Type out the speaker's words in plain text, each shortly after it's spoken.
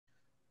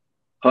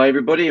Hi,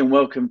 everybody, and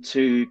welcome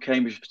to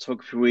Cambridge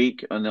Photography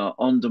Week and our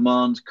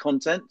on-demand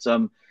content.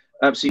 I'm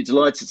absolutely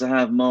delighted to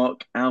have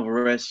Mark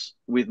Alvarez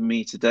with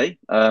me today.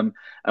 And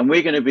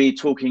we're going to be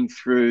talking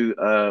through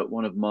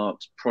one of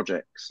Mark's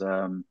projects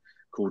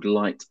called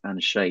Light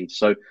and Shade.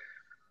 So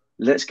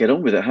let's get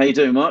on with it. How you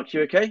doing, Mark?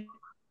 You okay?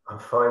 I'm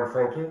fine,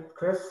 thank you,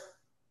 Chris.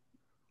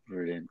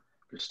 Brilliant.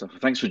 Good stuff.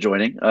 Thanks for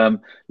joining.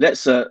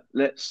 Let's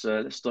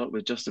start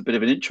with just a bit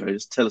of an intro.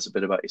 Just tell us a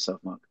bit about yourself,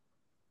 Mark.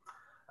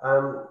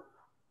 Um,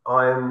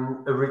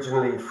 I'm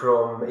originally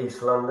from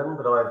East London,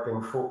 but I've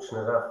been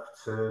fortunate enough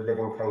to live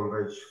in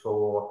Cambridge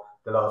for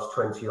the last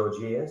 20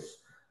 odd years.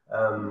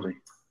 Um, Lovely.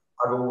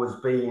 I've always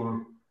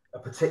been a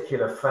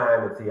particular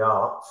fan of the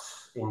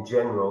arts in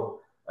general,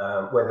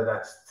 whether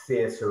that's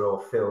theatre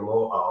or film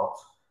or art.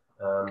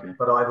 Okay.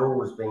 But I've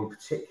always been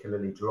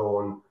particularly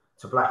drawn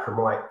to black and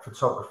white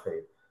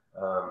photography.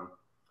 Um,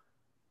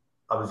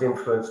 I was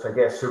influenced, I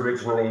guess,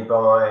 originally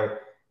by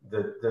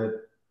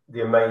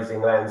the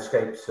amazing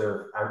landscapes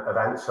of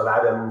Ansel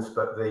Adams,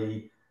 but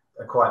I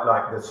quite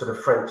like the sort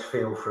of French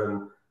feel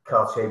from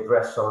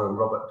Cartier-Bresson and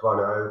Robert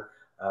Doisneau.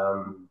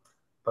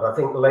 But I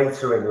think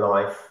later in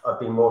life, I've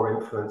been more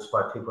influenced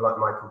by people like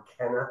Michael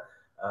Kenner,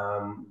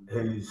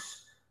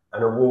 who's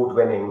an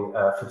award-winning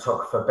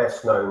photographer,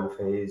 best known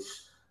for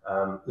his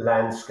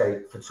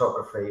landscape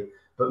photography,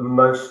 but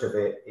most of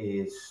it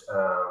is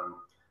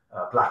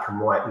black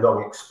and white,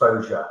 long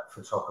exposure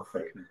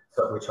photography,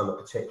 Okay. which I'm a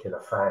particular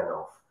fan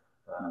of.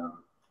 Mm.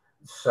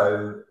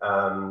 So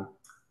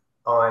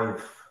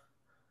I've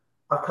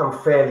I've come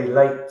fairly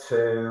late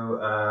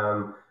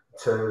to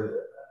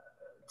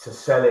to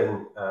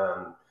selling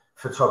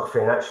photography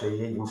and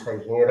actually even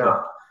taking it Okay.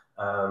 up.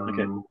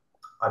 Okay.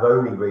 I've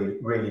only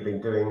really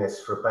been doing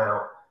this for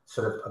about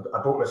I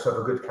bought myself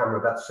a good camera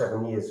about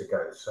 7 years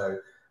ago. So,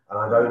 and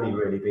I've Right. only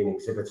really been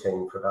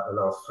exhibiting for about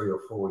the last 3 or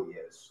 4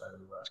 years. So,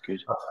 That's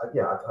good.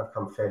 I've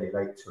come fairly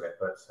late to it,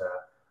 but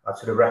I'd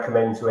sort of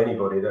recommend to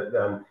anybody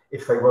that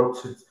if they want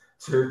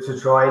to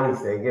try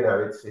anything,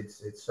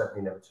 it's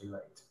certainly never too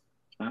late.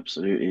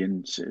 Absolutely,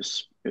 and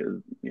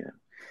yeah,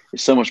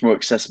 it's so much more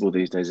accessible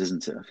these days,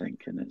 isn't it? I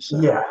think, and it's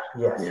Yeah,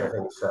 yes, I yeah,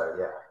 think so.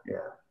 Yeah, yeah.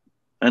 yeah.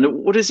 And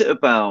what is it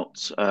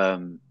about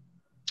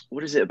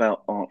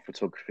art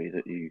photography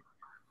that you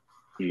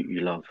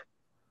love?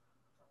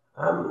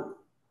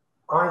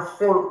 I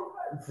think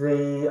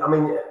I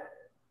mean,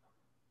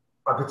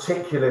 I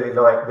particularly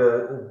like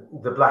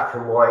the black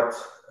and white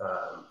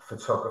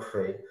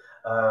photography.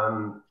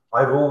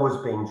 I've always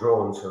been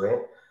drawn to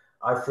it.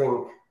 I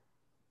think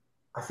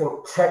I think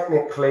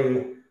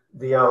technically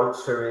the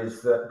answer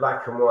is that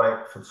black and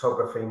white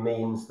photography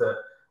means that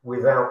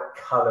without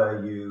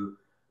color, you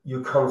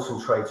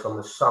concentrate on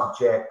the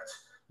subject,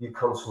 you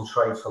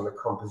concentrate on the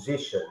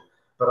composition.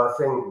 But I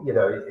think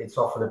it's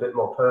often a bit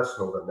more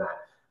personal than that.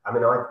 I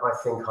mean, I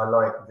think I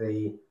like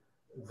the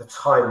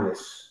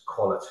timeless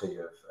quality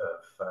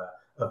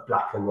of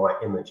black and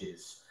white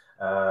images.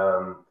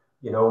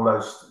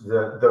 Almost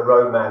the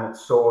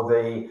romance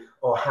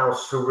or how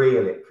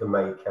surreal it can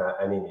make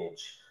an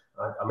image.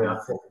 I mean, Yeah,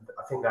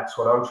 I think that's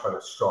what I'm trying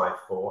to strive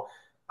for.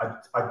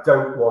 I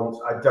don't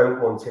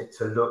want it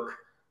to look.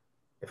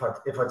 If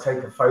I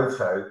take a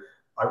photo,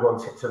 I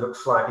want it to look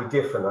slightly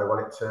different. I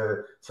want it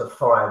to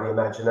fire the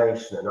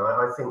imagination, and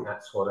I think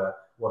that's what a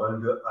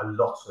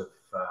lot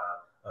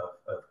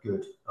of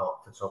good art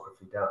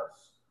photography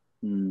does.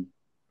 mm.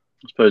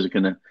 I suppose it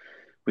can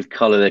with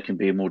color there can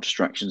be more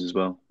distractions as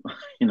well.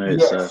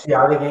 It's Yes,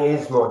 yeah, I think it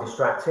is more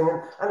distracting,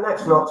 and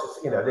that's mm, not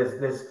just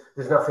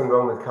there's nothing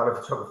wrong with color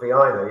photography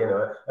either.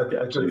 yeah, A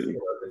good absolutely.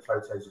 a good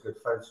photo is a good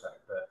photo,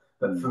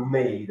 but Mm, for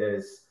me,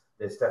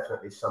 there's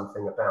definitely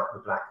something about the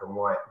black and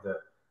white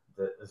that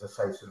as I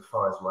say sort of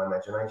fires my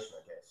imagination,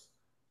 I guess.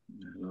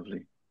 yeah,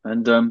 lovely.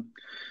 And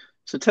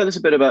so tell us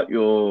a bit about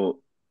your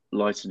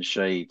light and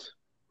shade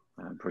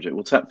project.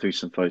 We'll tap through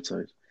some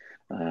photos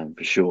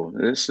for sure.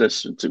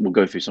 We'll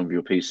go through some of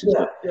your pieces, Yeah,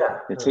 but yeah.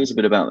 yeah, tell us a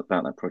bit about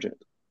that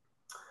project.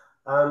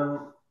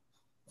 Um,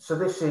 so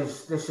this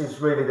is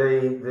really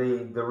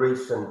the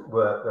recent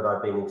work that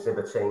I've been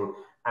exhibiting,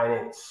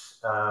 and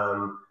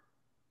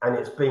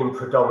it's been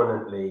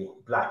predominantly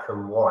black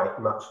and white,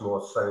 much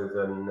more so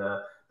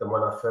than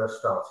when I first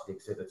started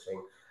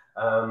exhibiting,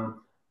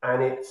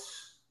 and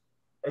it's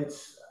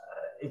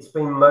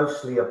been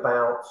mostly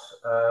about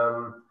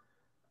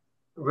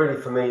really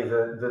for me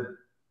the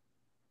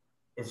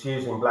it's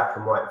using black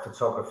and white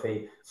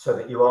photography so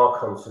that you are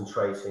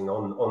concentrating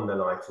on the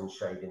light and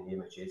shade in the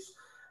images.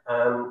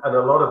 And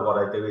a lot of what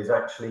I do is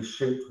actually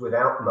shoot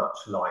without much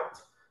light.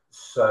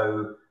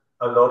 So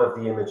a lot of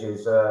the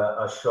images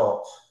are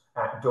shot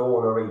at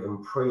dawn or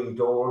even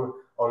pre-dawn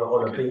on a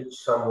Okay. beach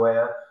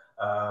somewhere,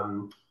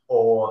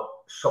 or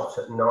shot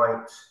at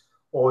night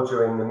or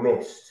during the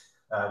mist.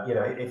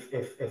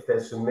 If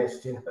there's some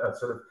mist, I'd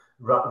sort of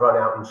run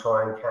out and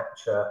try and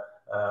capture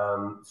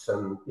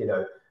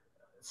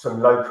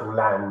some local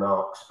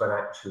landmarks, but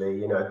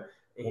actually, in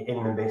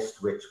the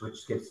mist, which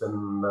gives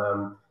them,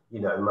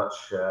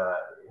 much,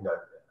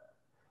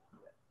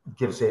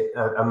 gives it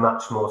a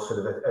much more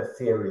sort of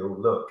ethereal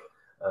look.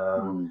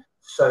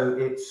 So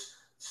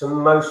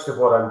most of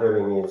what I'm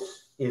doing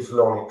is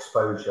long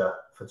exposure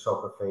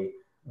photography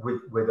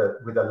with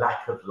a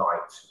lack of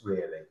light,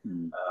 really,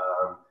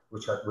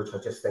 which I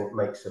just think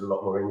makes it a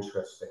lot more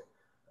interesting.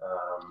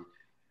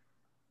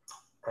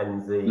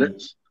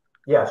 And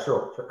yeah,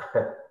 sure.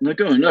 No,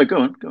 go on. No, go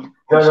on. Go on.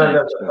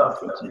 No.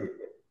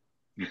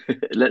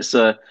 Let's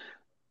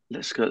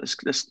let's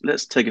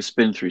take a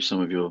spin through some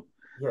of your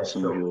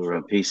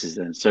pieces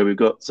then. So we've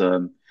got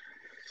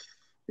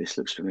this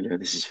looks familiar.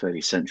 This is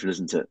fairly central,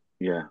 isn't it?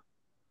 Yeah.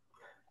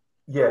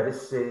 Yeah,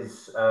 this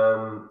is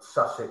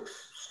Sussex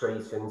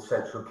Street in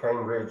central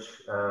Cambridge,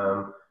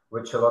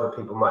 which a lot of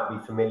people might be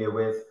familiar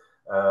with.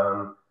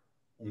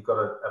 You've got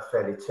a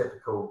fairly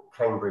typical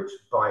Cambridge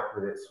bike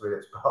with its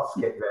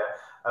basket there.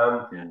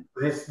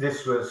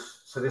 This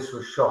was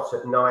shot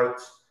at night,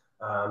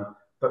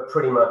 but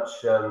pretty much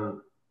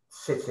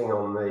sitting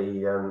on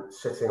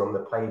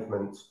the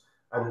pavement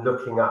and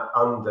looking up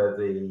under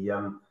the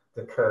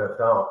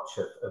curved arch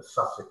of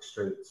Sussex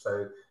Street,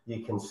 so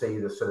you can see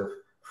the sort of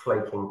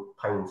flaking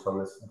paint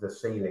on the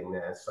ceiling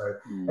there. So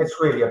it's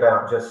really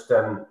about just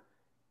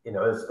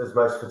as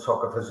most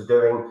photographers are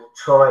doing,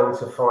 trying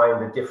to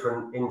find a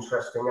different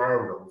interesting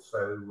angle.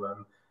 So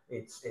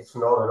it's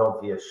not an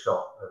obvious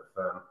shot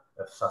of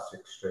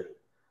Sussex Street,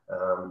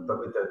 but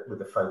with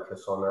the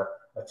focus on a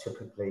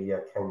typically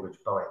Cambridge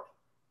bike.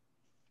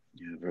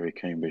 Yeah, very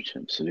Cambridge,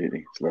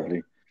 absolutely. It's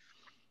lovely.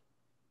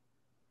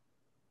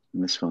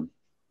 And this one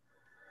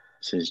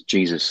says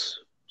Jesus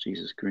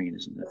Green,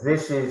 isn't it?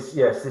 This is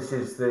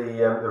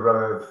the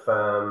row of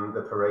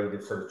the parade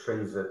of sort of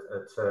trees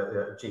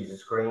at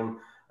Jesus Green.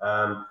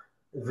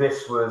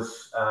 This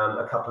was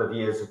a couple of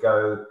years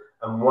ago,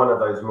 and one of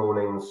those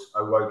mornings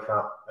I woke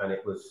up and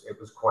it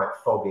was quite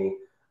foggy,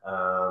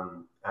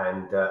 and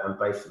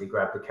basically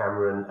grabbed the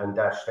camera and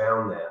dashed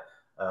down there.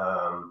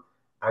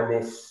 And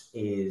this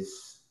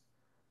is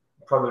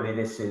one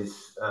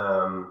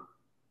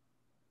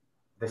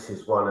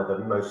of the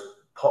most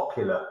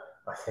popular,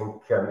 I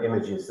think,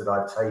 images that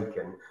I've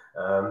taken.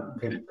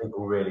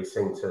 People really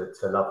seem to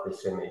love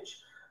this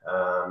image.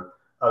 I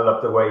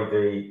love the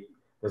way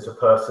there's a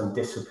person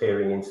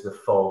disappearing into the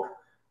fog,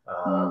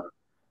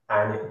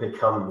 and it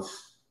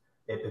becomes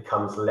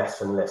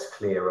less and less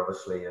clear,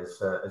 obviously, as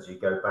you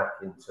go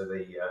back into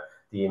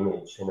the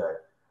image.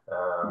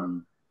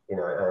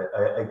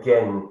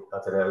 Again, I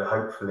don't know.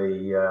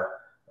 Hopefully,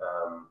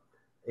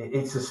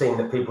 it's a scene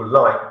that people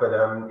like, but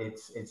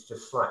it's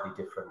just slightly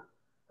different,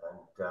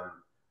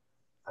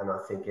 and I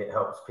think it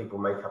helps people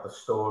make up a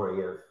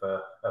story of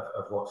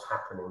what's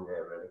happening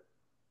there, really.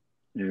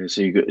 Yeah,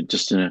 so you got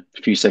just in a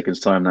few seconds'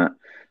 time that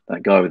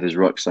guy with his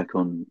rucksack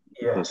on,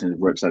 the person in the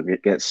rucksack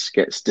gets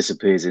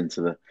disappears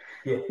into the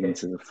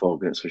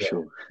fog. That's for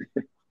sure.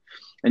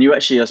 And you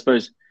actually, I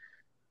suppose,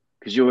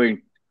 because you're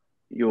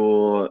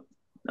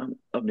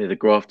up near the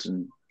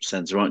Grafton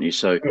Centre, aren't you?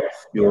 So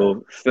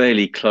you're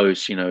fairly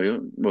close. A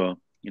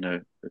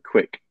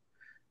quick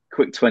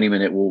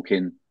 20-minute walk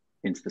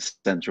into the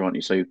centre, aren't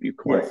you? So you're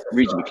quite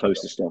reasonably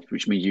close to stuff,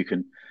 which means you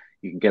can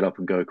get up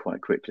and go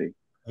quite quickly.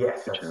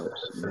 Yes, absolutely.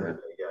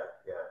 Yeah.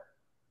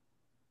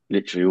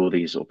 Literally, all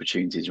these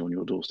opportunities are on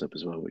your doorstep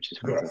as well, which is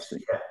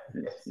fantastic.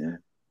 Yes.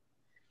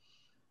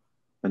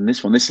 And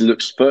this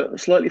looks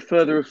slightly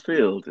further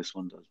afield. This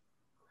one does.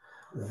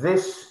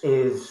 This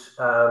is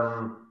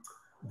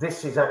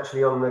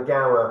actually on the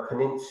Gower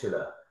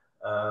Peninsula,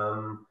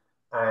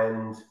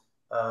 and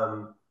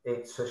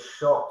it's a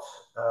shot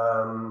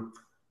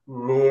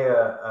near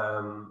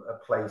a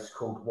place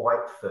called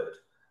Whiteford,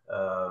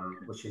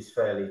 which is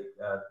fairly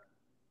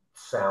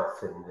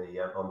south on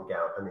the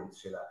Gower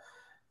Peninsula.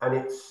 And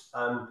it's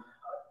I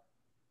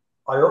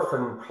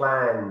often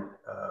plan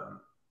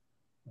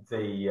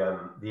the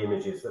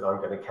images that I'm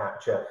going to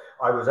capture.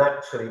 I was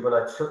actually, when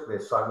I took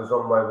this, I was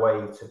on my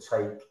way to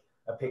take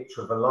a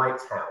picture of a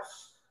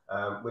lighthouse,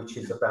 which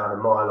is about a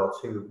mile or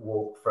two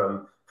walk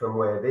from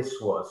where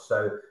this was.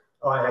 So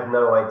I had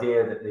no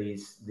idea that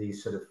these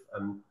sort of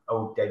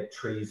old dead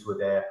trees were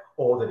there,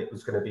 or that it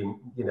was going to be,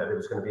 there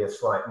was going to be a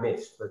slight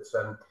mist. But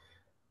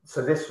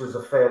so this was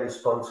a fairly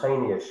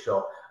spontaneous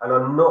shot, and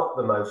I'm not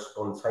the most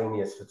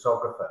spontaneous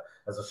photographer.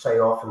 As I say, I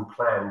often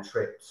plan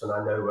trips and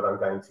I know what I'm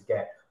going to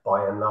get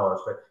by and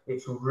large, but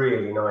it's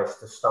really nice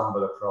to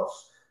stumble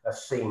across a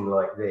scene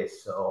like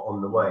this on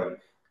the way.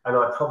 And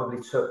I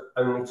probably took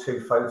only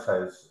 2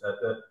 photos,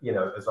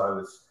 as I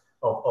was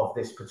of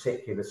this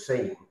particular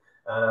scene.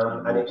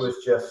 And it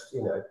was just,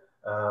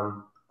 I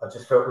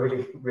just felt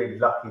really, really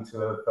lucky to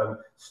have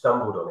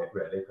stumbled on it,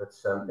 really. But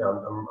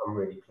I'm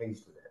really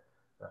pleased with it.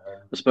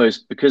 I suppose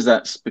because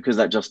it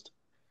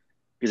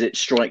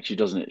strikes you,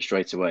 doesn't it,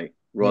 straight away,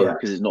 rather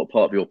because it's not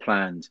part of your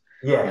planned,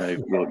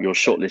 your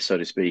shot list, so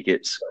to speak.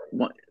 It's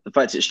the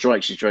fact it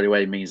strikes you straight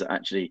away means that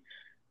actually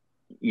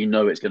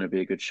it's going to be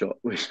a good shot,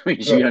 which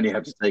means you only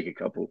have to take a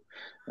couple,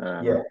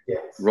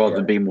 rather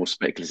than being more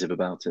speculative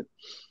about it.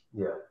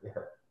 Yeah.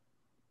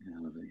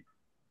 Lovely.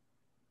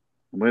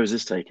 And where was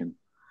this taken?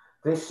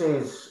 This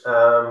is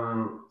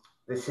a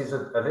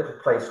little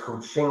place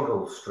called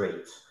Shingle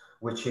Street,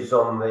 which is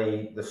on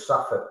the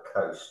Suffolk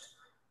coast.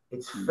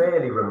 It's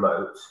fairly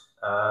remote.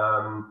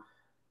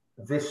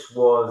 This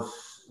was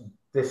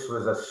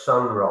a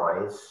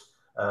sunrise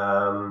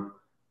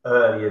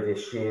earlier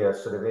this year.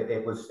 Sort of,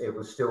 it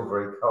was still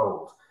very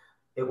cold.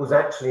 It was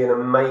actually an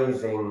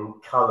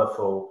amazing,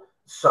 colourful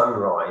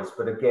sunrise.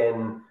 But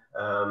again,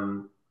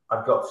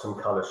 I've got some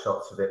colour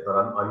shots of it, but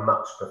I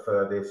much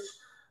prefer this.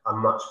 I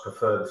much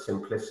prefer the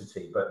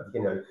simplicity. But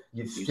you know,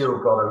 you've still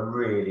got a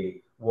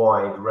really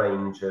wide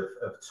range of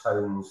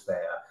tones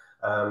there.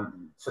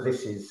 So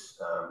this is,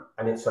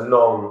 and it's a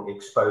long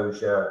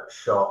exposure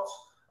shot,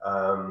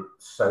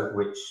 so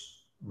which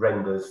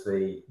renders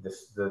the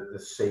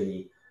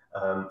sea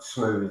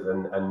smooth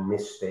and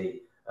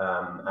misty,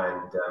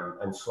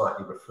 and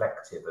slightly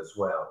reflective as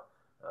well.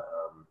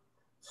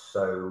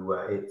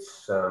 So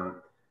it's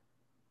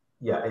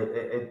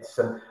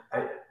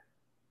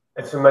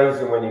it's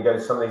amazing when you go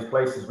to some of these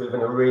places. We live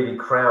in a really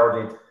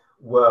crowded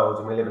world,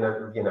 and we live in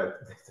a, you know,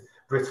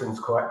 Britain's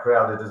quite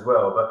crowded as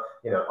well. But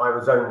you know, I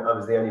was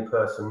the only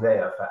person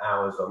there for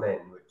hours on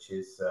end, which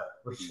is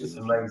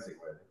amazing,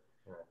 really.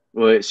 Yeah.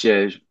 Well, it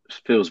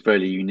feels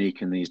very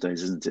unique in these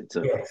days, isn't it?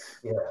 Yes,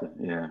 yeah,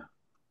 yeah,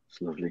 it's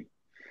lovely.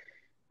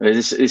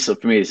 This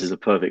for me, this is a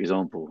perfect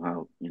example of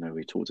how, you know,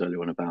 we talked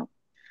earlier on about,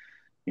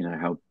 you know,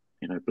 how,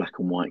 you know, black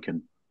and white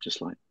can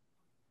just like,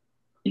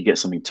 you get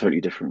something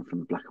totally different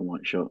from a black and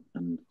white shot,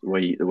 and the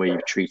way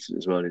you've treated it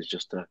as well is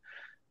just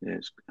yeah,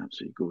 it's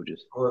absolutely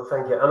gorgeous. Well,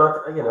 thank you. And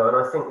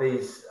I think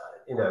these,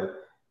 you know,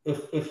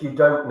 if you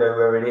don't know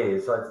where it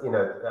is, I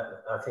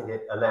think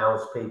it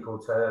allows people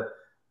to,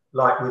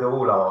 like with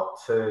all art,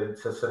 to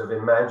sort of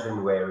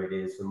imagine where it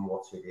is and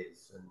what it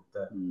is, and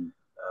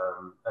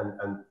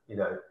you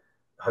know,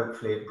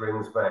 hopefully it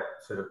brings back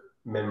sort of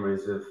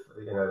memories of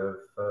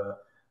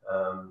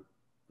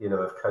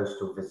of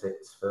coastal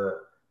visits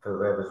for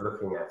whoever's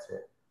looking at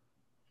it.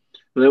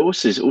 Well, it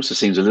also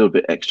seems a little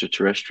bit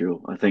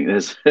extraterrestrial. I think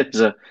there's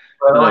a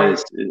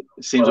it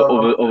seems of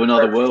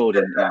another world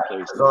in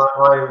places.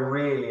 I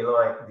really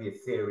like the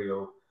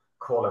ethereal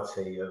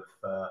quality of.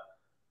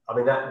 I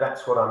mean,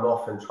 that's what I'm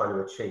often trying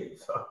to achieve.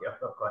 So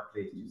I'm quite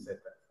pleased you said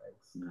that.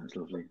 Thanks. No, it's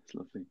lovely. It's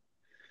lovely.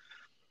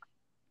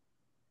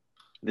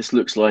 This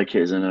looks like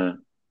it is in a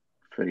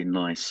fairly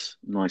nice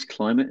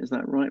climate. Is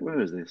that right? Where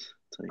is this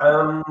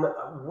taken?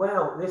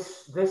 Well,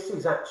 this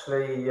is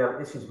actually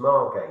this is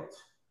Margate.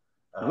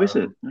 Oh, is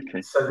it?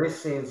 Okay. So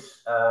this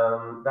is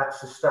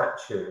that's a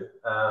statue,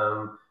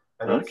 and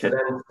it's an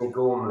Anthony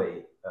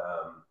Gormley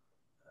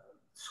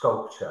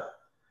sculpture.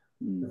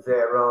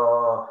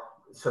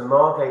 So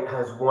Margate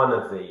has one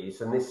of these,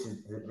 and this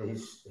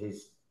is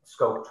his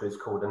sculpture is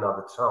called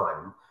Another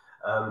Time.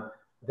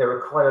 There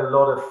are quite a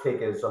lot of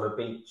figures on a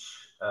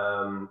beach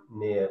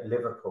near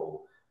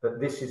Liverpool, but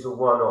this is a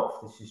one-off.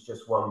 This is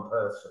just one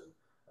person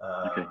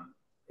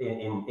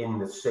in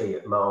the sea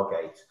at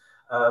Margate.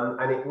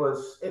 And it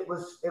was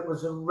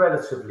a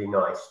relatively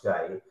nice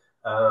day,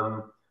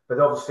 but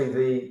obviously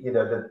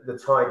the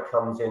tide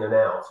comes in and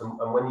out,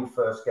 and when you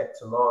first get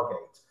to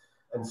Margate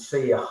and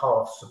see a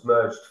half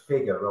submerged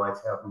figure right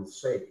out in the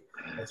sea,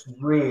 it's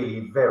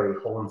really very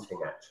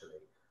haunting,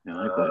 actually. Yeah,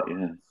 I bet,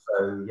 yeah.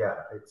 So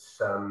yeah, it's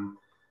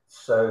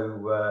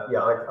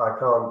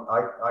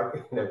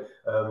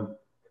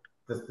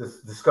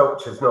the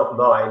sculpture's not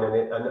mine,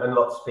 and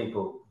lots of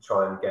people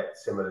try and get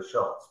similar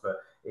shots,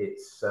 but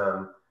it's.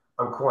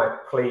 I'm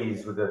quite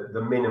pleased with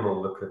the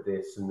minimal look of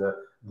this, and the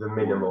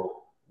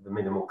minimal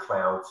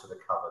clouds to the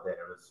cover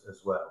there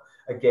as well.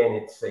 Again,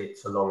 it's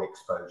a long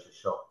exposure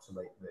shot to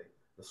make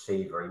the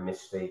sea very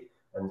misty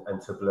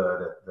and to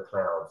blur the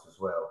clouds as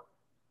well.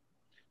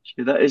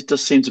 That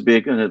does seem to be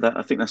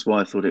I think that's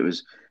why I thought it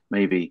was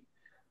maybe,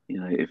 you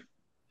know, if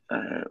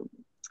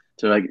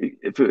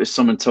it was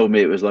someone told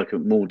me it was like a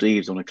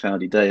Maldives on a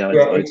cloudy day,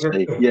 I'd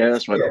say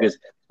that's right, because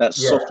that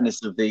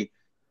softness of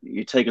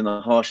you're taking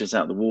the harshness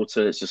out of the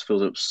water. It just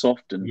feels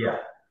soft and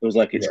feels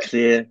like it's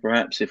clear.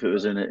 Perhaps if it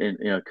was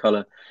in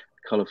color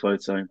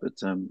photo, but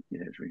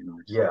it's really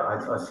nice. Yeah, I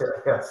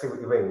see what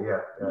you mean.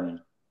 Yeah.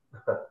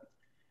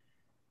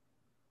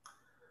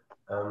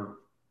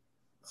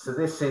 So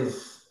this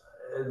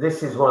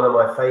is one of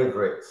my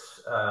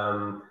favourites,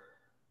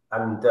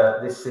 and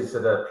this is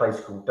at a place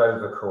called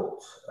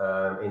Dovercourt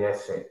in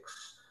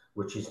Essex,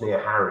 which is near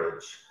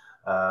Harwich.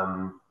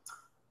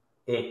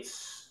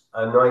 It's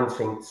a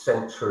 19th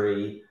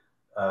century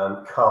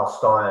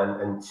cast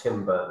iron and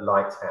timber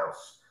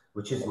lighthouse,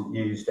 which isn't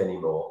used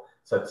anymore.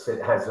 So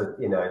it has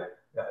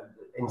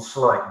in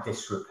slight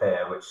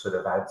disrepair, which sort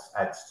of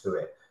adds to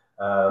it.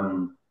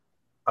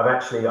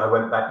 I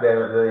went back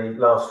there at the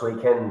last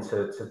weekend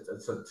to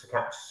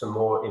capture some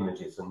more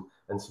images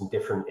and some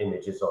different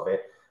images of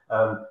it.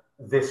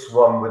 This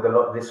one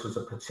this was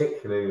a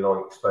particularly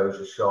long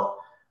exposure shot,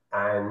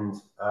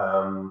 and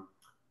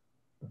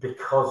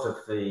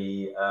because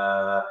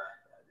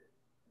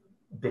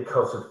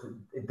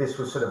this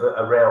was sort of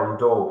around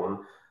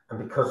dawn, and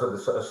because of the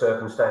sort of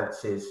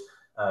circumstances,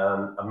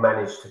 I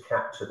managed to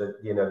capture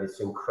this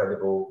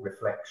incredible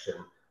reflection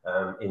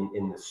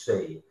in the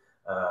sea.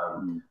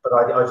 But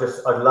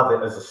I love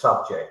it as a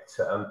subject.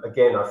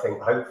 Again, I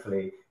think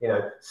hopefully,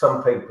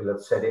 some people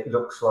have said it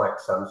looks like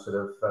some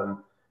sort of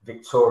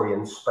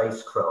Victorian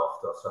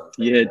spacecraft or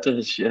something. Yeah, it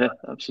does. Yeah,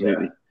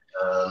 absolutely.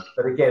 Yeah.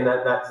 But again,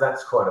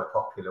 that's quite a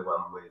popular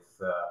one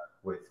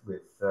with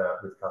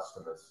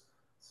customers.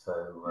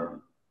 So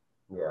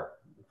yeah,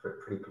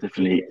 pretty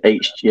definitely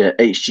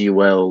H.G.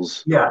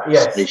 Wells. Yeah.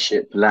 Yes.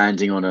 Spaceship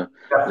landing on a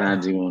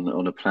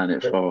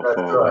planet far, That's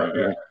far right.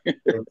 away. Yeah.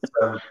 It's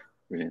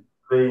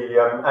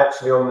Brilliant.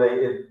 actually on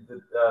the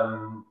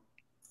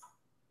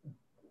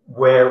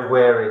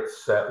where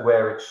it's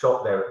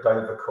shot there at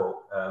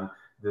Dovercourt.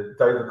 The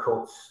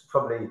Dovercourt's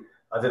probably,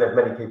 I don't know if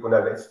many people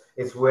know, but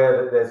it's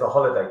where there's a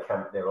holiday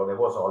camp there, or there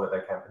was a holiday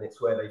camp, and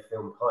it's where they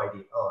filmed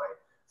Heidi High.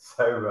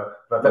 So,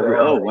 but I don't know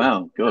how many,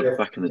 wow, God,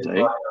 back in the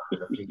day.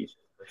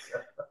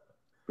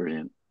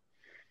 Brilliant.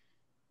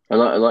 I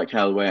like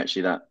how the way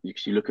actually that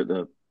you look at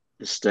the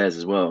stairs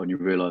as well, and you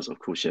realise, of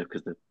course, yeah,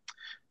 because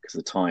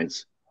the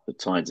tides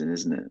in,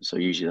 isn't it? So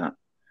usually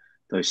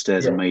those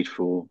stairs are made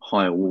for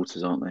higher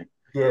waters, aren't they?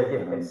 Yeah.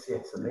 Yes.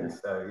 I think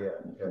so. Yeah.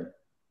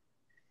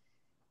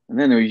 And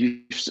then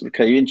you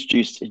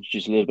introduced a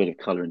little bit of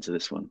colour into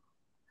this one.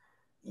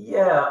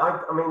 Yeah,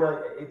 I mean,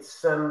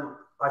 it's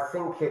I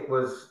think it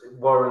was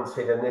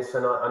warranted in this,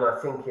 and I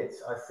think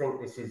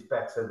this is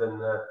better than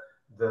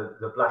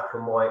the black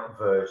and white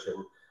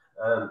version.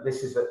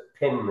 This is at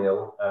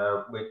Pinmill,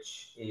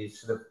 which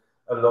is sort of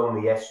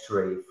along the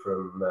estuary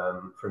from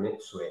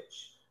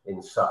Ipswich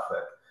in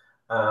Suffolk,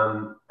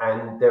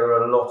 and there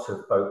are a lot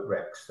of boat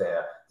wrecks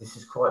there. This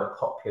is quite a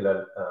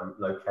popular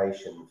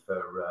location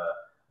for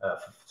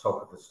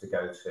photographers to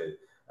go to.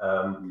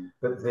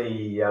 But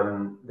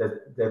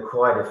there are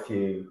quite a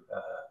few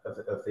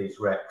of these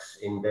wrecks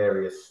in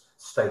various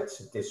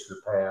states of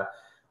disrepair,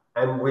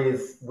 and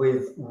with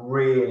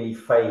really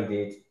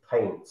faded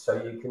paint.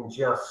 So you can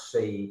just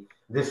see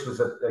this was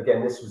a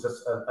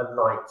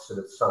light sort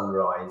of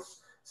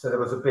sunrise. So there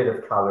was a bit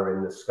of colour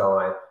in the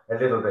sky, a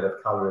little bit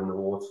of colour in the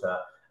water,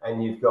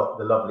 and you've got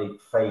the lovely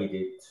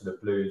faded sort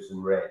of blues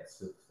and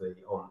reds of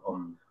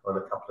on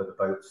a couple of the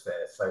boats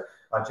there. So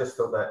I just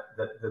thought that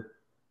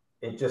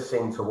it just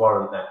seemed to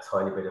warrant that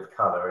tiny bit of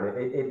colour, and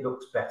it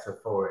looks better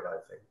for it, I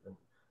think, than,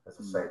 as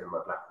I say, than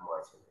my black and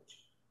white image.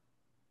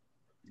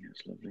 Yeah,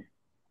 it's lovely.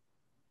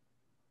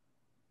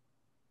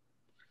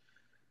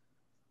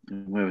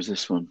 And where was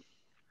this one?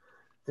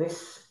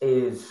 This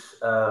is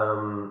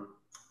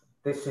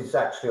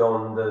actually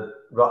on the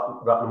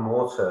Rutland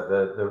Water,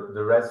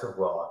 the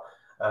reservoir,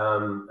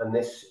 and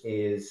this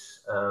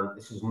is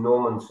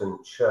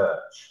Normanton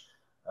Church,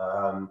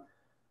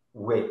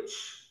 which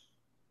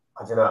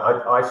I don't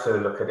know. I sort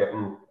of look at it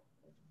and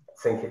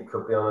think it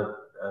could be on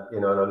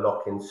a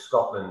lock in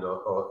Scotland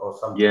or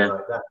something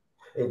like that.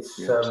 It's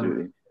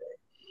the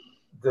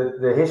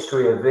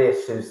history of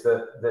this is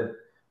that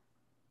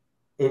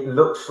it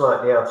looks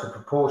slightly out of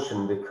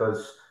proportion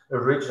because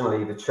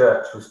originally the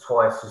church was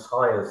twice as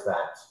high as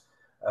that.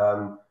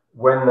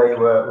 When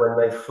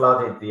they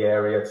flooded the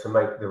area to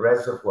make the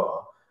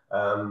reservoir,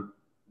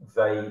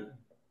 they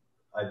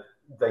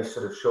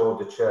sort of shored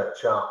the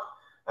church up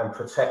and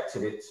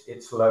protected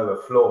its lower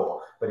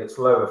floor, but its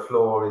lower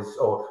floor is,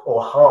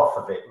 or half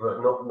of it,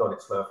 not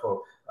its lower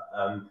floor,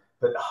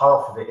 but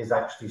half of it is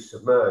actually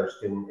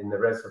submerged in the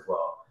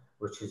reservoir,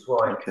 which is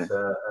why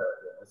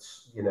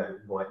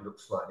why it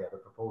looks slightly out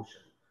of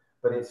proportion.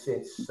 But it's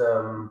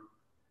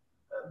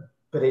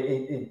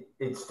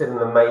still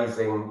an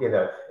amazing,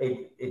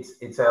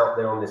 it's out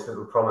there on this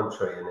little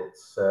promontory, and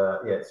it's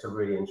a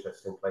really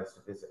interesting place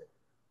to visit.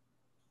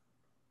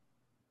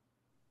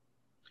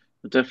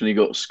 I definitely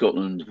got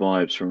Scotland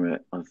vibes from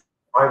it. I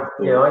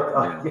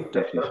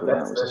definitely thought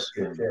that's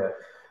good. Yeah,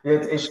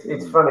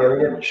 it's funny. I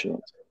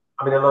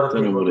mean, a lot of people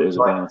don't know what it is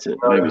about it.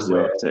 Maybe it's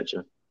the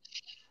architecture.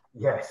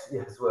 Yes,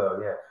 well,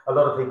 yeah. A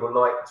lot of people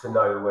like to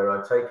know where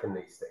I've taken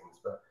these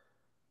things, but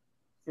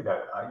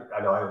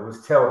I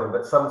always tell them.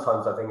 But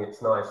sometimes I think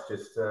it's nice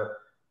just to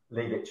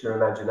leave it to your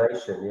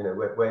imagination.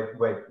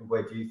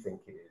 Where do you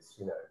think it is?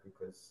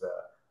 Because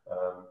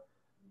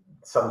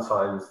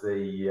sometimes I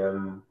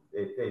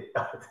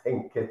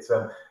think it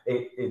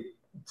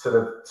sort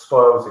of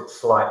spoils it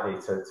slightly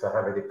to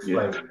have it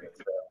explained.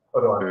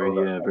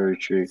 Yeah. Very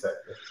true.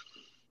 Exactly.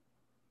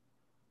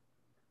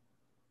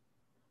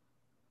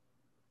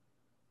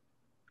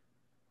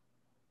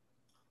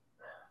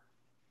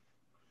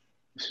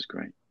 This is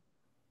great.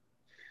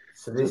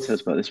 So tell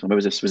us about this one. Where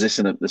was this? Was this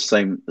in the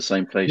same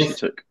place you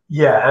took?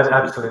 Yeah,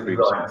 absolutely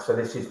right. So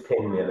this is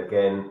Pinmill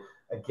again.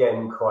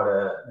 Again,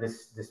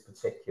 this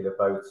particular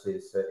boat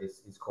is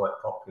quite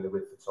popular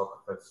with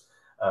photographers,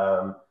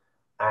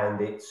 and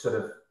it's sort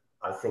of,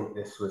 I think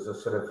this was a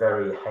sort of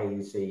very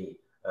hazy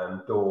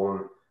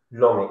dawn,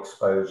 long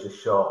exposure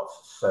shot.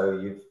 So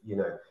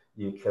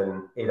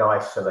it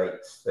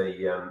isolates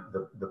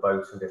the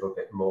boat a little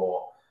bit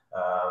more,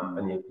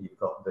 and you've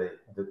got the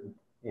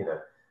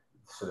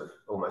sort of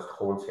almost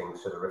haunting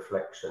sort of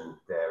reflection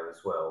there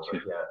as well.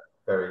 But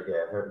very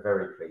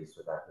pleased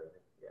with that,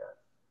 really. Yeah.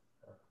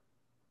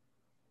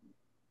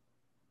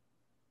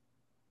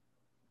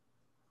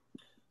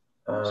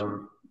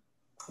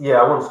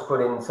 Yeah, I wanted to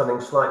put in something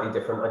slightly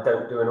different. I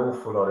don't do an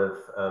awful lot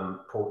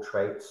of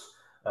portraits,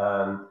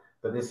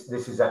 but this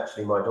is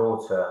actually my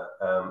daughter,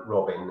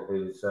 Robin,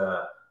 who's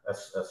a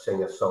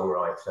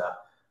singer-songwriter,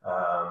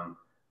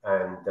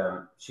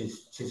 and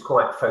she's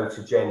quite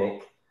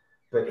photogenic.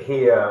 But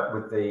here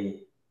with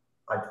the,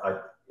 I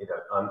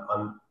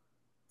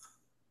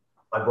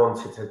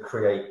wanted to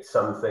create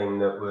something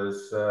that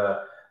was,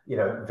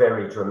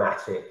 very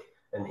dramatic.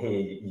 And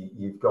here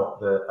you've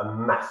got a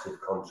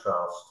massive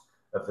contrast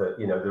of the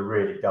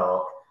really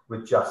dark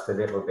with just a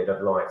little bit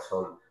of light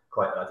on,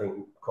 quite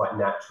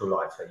natural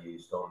light I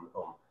used on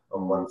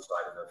one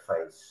side of her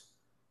face.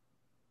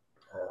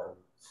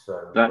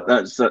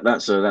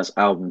 That's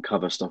album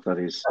cover stuff. That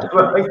is.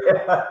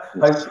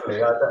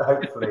 Yeah,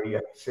 hopefully,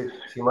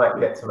 she might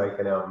get to make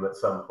an album at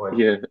some point.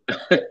 Yeah.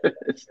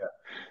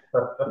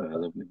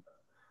 Lovely.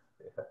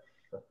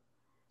 Yeah.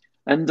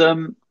 And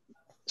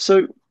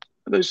so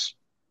those.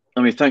 I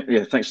mean, thanks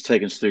for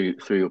taking us through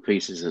your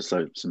pieces. There's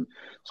some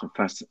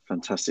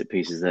fantastic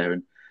pieces there.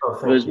 And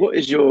what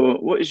is your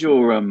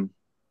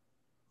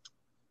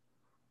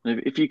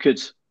if you could,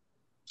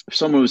 if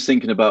someone was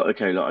thinking about,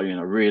 okay, like, I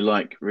really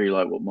like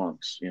what Mark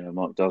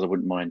does, I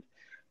wouldn't mind,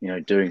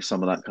 doing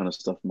some of that kind of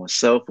stuff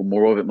myself, or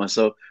more of it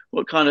myself.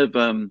 What kind of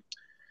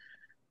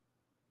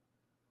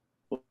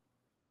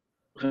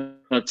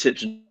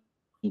tips and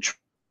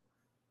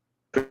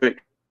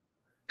tricks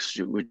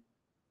would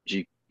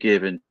you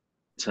give in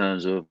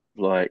terms of,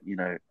 like,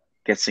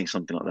 getting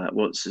something like that?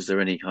 Is there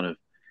any kind of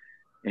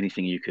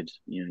anything you could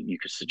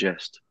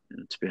suggest,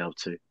 to be able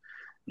to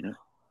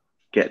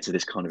get to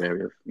this kind of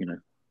area of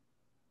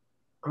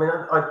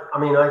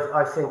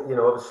I think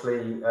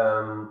obviously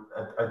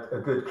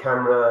a good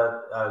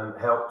camera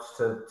helps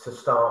to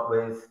start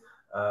with,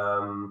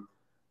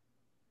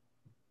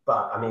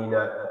 but I mean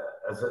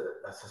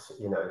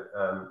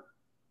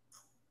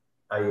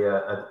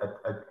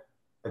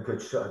a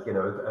good shot,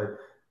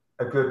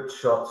 a good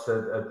shot's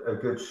a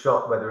good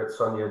shot, whether it's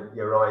on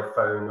your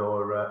iPhone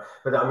or.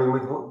 But I mean,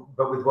 with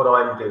what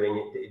I'm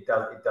doing, it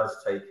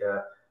does take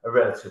a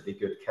relatively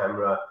good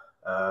camera,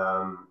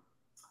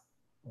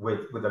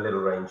 with a little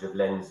range of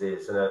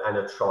lenses and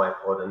a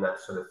tripod and that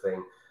sort of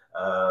thing,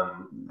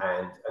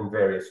 and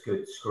various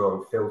good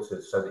screw-on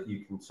filters so that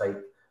you can take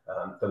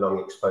the long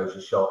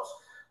exposure shots.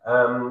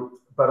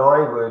 But I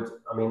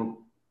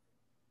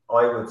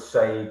would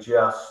say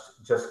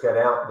just get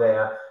out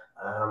there.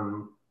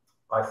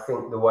 I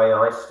think the way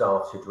I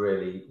started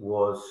really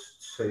was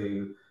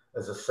to,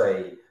 as I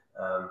say,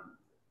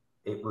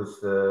 it was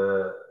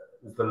the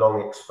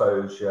long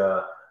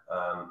exposure,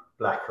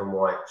 black and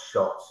white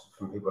shots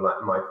from people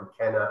like Michael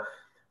Kenner,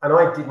 and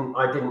I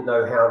didn't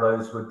know how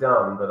those were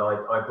done, but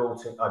I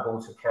bought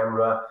a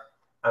camera,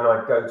 and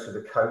I'd go to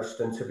the coast,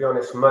 and to be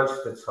honest,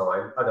 most of the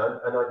time I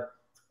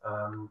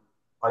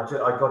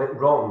got it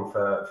wrong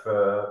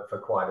for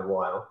quite a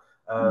while.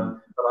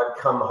 But I'd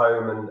come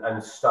home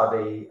and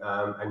study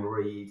and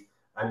read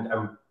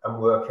and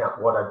work out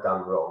what I'd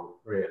done wrong,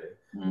 really.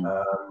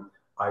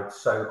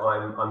 So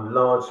I'm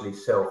largely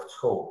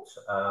self-taught.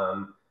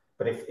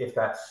 But if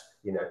that's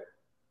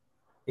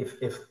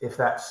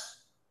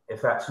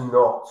if that's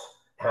not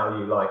how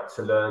you like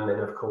to learn, then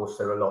of course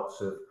there are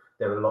lots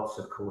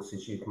of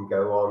courses you can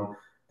go on.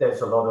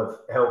 There's a lot of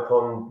help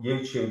on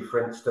YouTube, for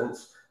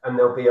instance, and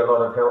there'll be a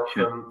lot of help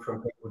from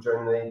people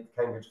during the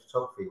Cambridge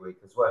Photography Week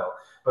as well.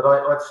 But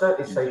I'd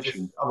certainly say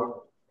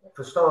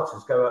for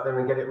starters, go out there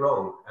and get it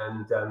wrong,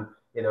 and learn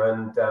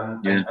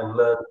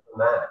from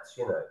that.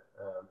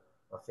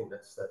 I think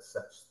it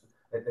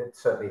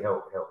certainly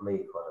helped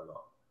me quite a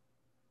lot.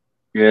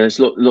 Yeah, there's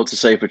a lot to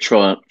say for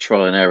trial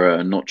and error,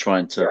 and not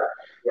trying to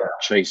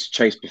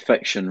chase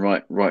perfection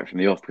right from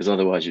the off, because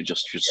otherwise you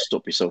just should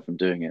stop yourself from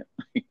doing it.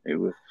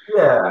 I'm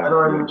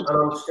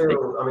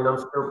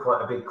still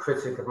quite a big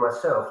critic of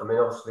myself. I mean,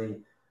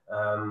 obviously,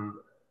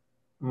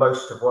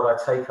 most of what I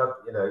take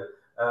up,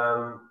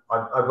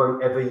 I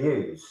won't ever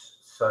use.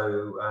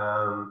 So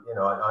I'm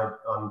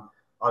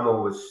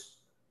always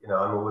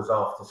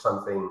after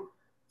something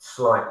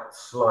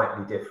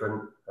slightly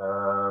different.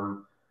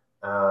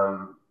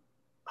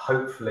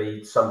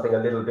 Hopefully something a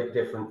little bit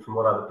different from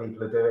what other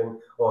people are doing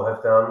or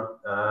have done.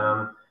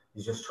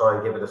 You just try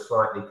and give it a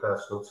slightly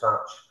personal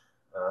touch,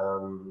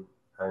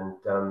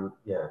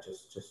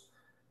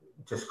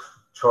 just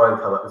try and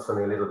come up with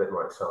something a little bit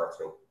more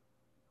exciting.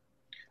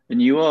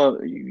 And you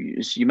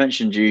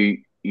mentioned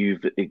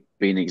you've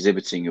been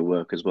exhibiting your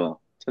work as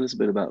well. Tell us a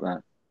bit about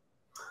that.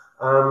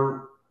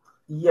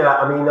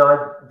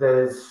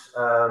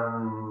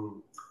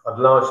 I've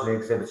largely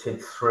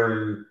exhibited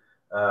through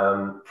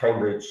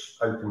Cambridge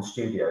Open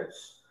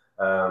Studios,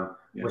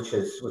 which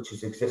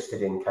has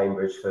existed in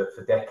Cambridge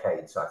for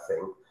decades, I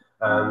think.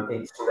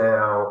 It's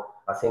now,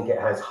 I think it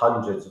has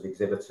hundreds of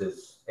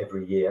exhibitors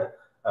every year.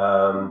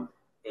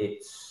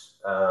 It's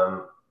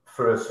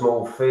for a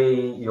small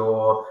fee.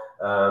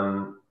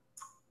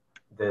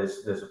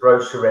 There's a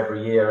brochure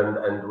every year,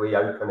 and we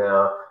open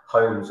our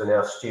homes and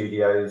our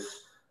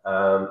studios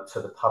to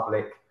the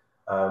public.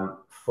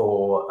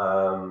 for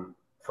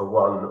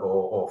one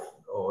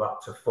or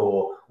up to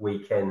 4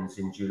 weekends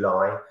in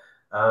July.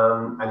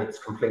 And it's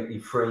completely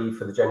free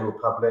for the general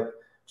public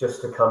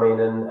just to come in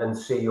and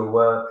see your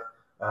work,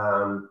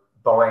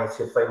 buy it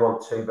if they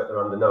want to, but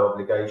they're under no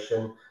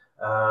obligation,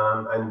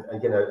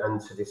 and you know, and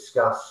to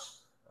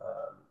discuss,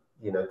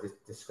 you know,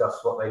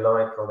 discuss what they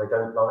like or they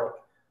don't like.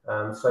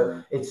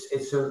 So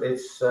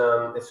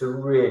it's a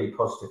really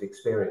positive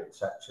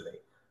experience, actually.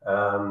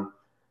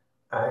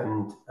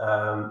 And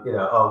you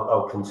know,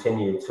 I'll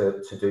continue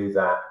to do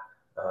that.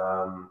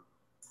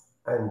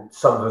 And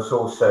some of us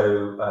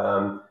also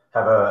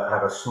have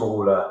a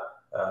smaller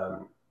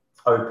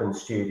open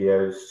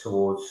studios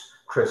towards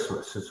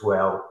Christmas as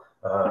well.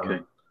 Okay.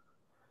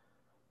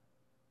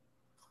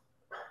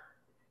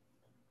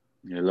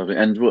 Yeah, lovely.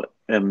 And what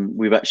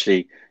we've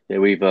actually, yeah,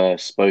 we've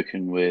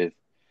spoken with,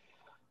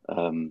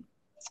 we've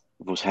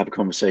also had a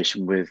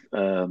conversation with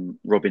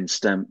Robin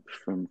Stemp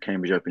from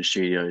Cambridge Open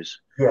Studios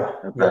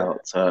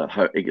about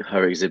her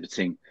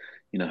exhibiting,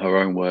 you know, her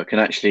own work. And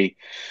actually,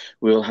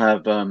 we'll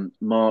have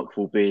Mark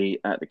will be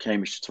at the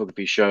Cambridge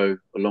Photography Show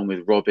along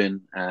with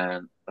Robin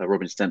and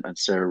Robin Stemp and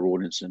Sarah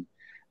Rawlinson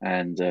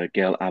and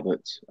Gail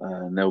Abbott,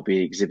 and they'll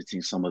be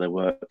exhibiting some of their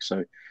work.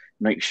 So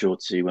make sure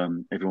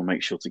to everyone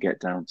make sure to get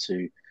down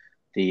to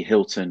the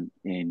Hilton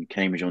in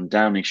Cambridge on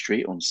Downing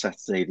Street on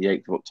Saturday, the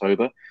 8th of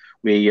October.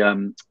 We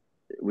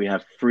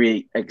have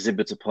free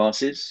exhibitor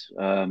passes,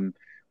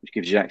 which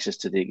gives you access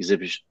to the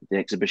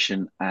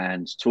exhibition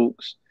and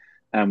talks.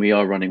 And we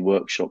are running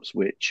workshops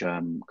which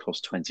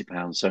cost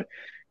 £20. So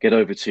get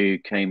over to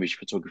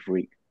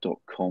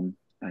cambridgephotographyweek.com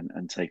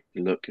and take a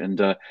look.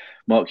 And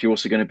Mark, you're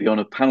also going to be on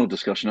a panel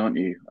discussion, aren't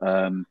you?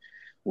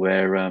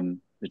 Where we're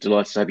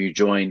delighted to have you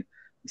join,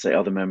 say,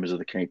 other members of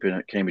the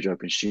Cambridge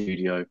Open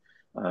Studio,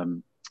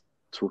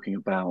 talking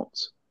about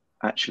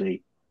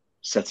actually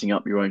setting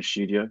up your own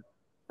studio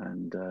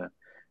and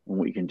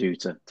what you can do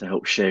to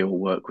help share your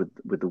work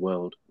with the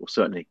world, or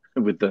certainly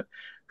with the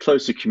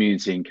closer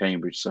community in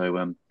Cambridge.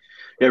 So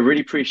yeah,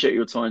 really appreciate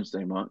your time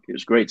today, Mark. It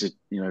was great to,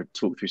 you know,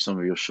 talk through some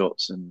of your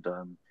shots, and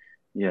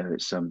yeah,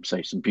 it's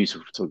say some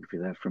beautiful photography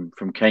there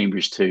from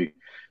Cambridge to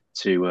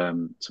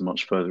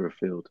much further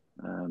afield.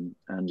 And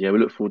yeah, we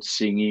look forward to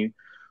seeing you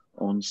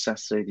on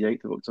Saturday, the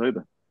 8th of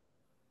October.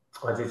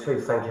 I do too.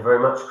 Thank you very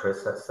much,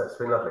 Chris. That's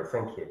been lovely.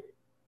 Thank you.